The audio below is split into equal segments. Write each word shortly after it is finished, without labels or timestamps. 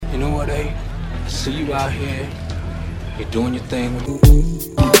Corday. See you out here. You're doing your thing.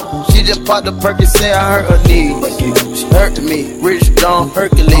 She just popped the perk and said I hurt her knees. She hurtin' me, Rich John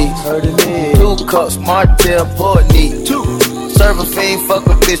Hercules. 2 cups, Martell, Portney. Serve a fiend, fuck a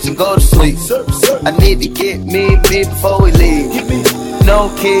bitch and go to sleep. I need to get me before we leave. No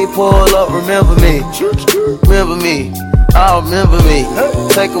key, pull up, remember me. Remember me, I'll remember me.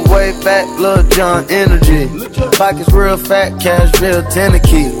 Take away fat, Lil John energy. Pockets real fat, cash real 10 a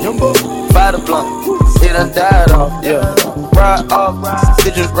key. Fight a blunt, it done died off, yeah. Ride off,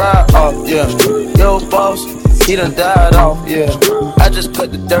 bitches ride off, yeah. Yo boss, he done died off, yeah. I just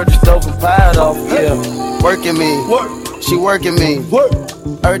cut the dirty stove and pied off, yeah. Working me, she working me,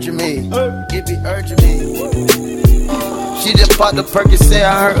 urging me, it be urging me. She just popped the perk and said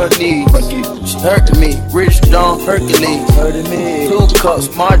I hurt her knees. She hurtin' me, Rich John Hercules. 2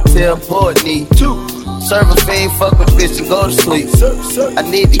 cups, Martell, Portney. Serve a fiend, fuck a bitch and go to sleep. I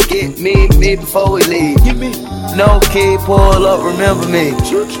need to get me before we leave. No key, pull up, remember me.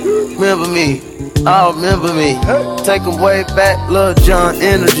 Remember me, I'll remember me. Take away back, Lil John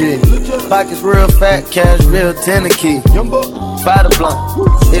energy. Pockets real fat, cash real 10 a key. Fight a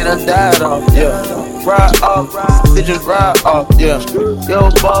blunt, it done died off, yeah. Ride off, bitches ride off, yeah. Yo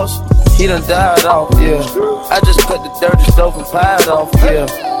boss, he done died off, yeah. I just cut the dirty stove and pied off, yeah.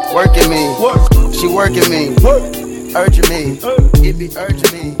 Working me, she working me, urging me, it be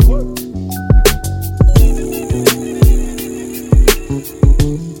urging me.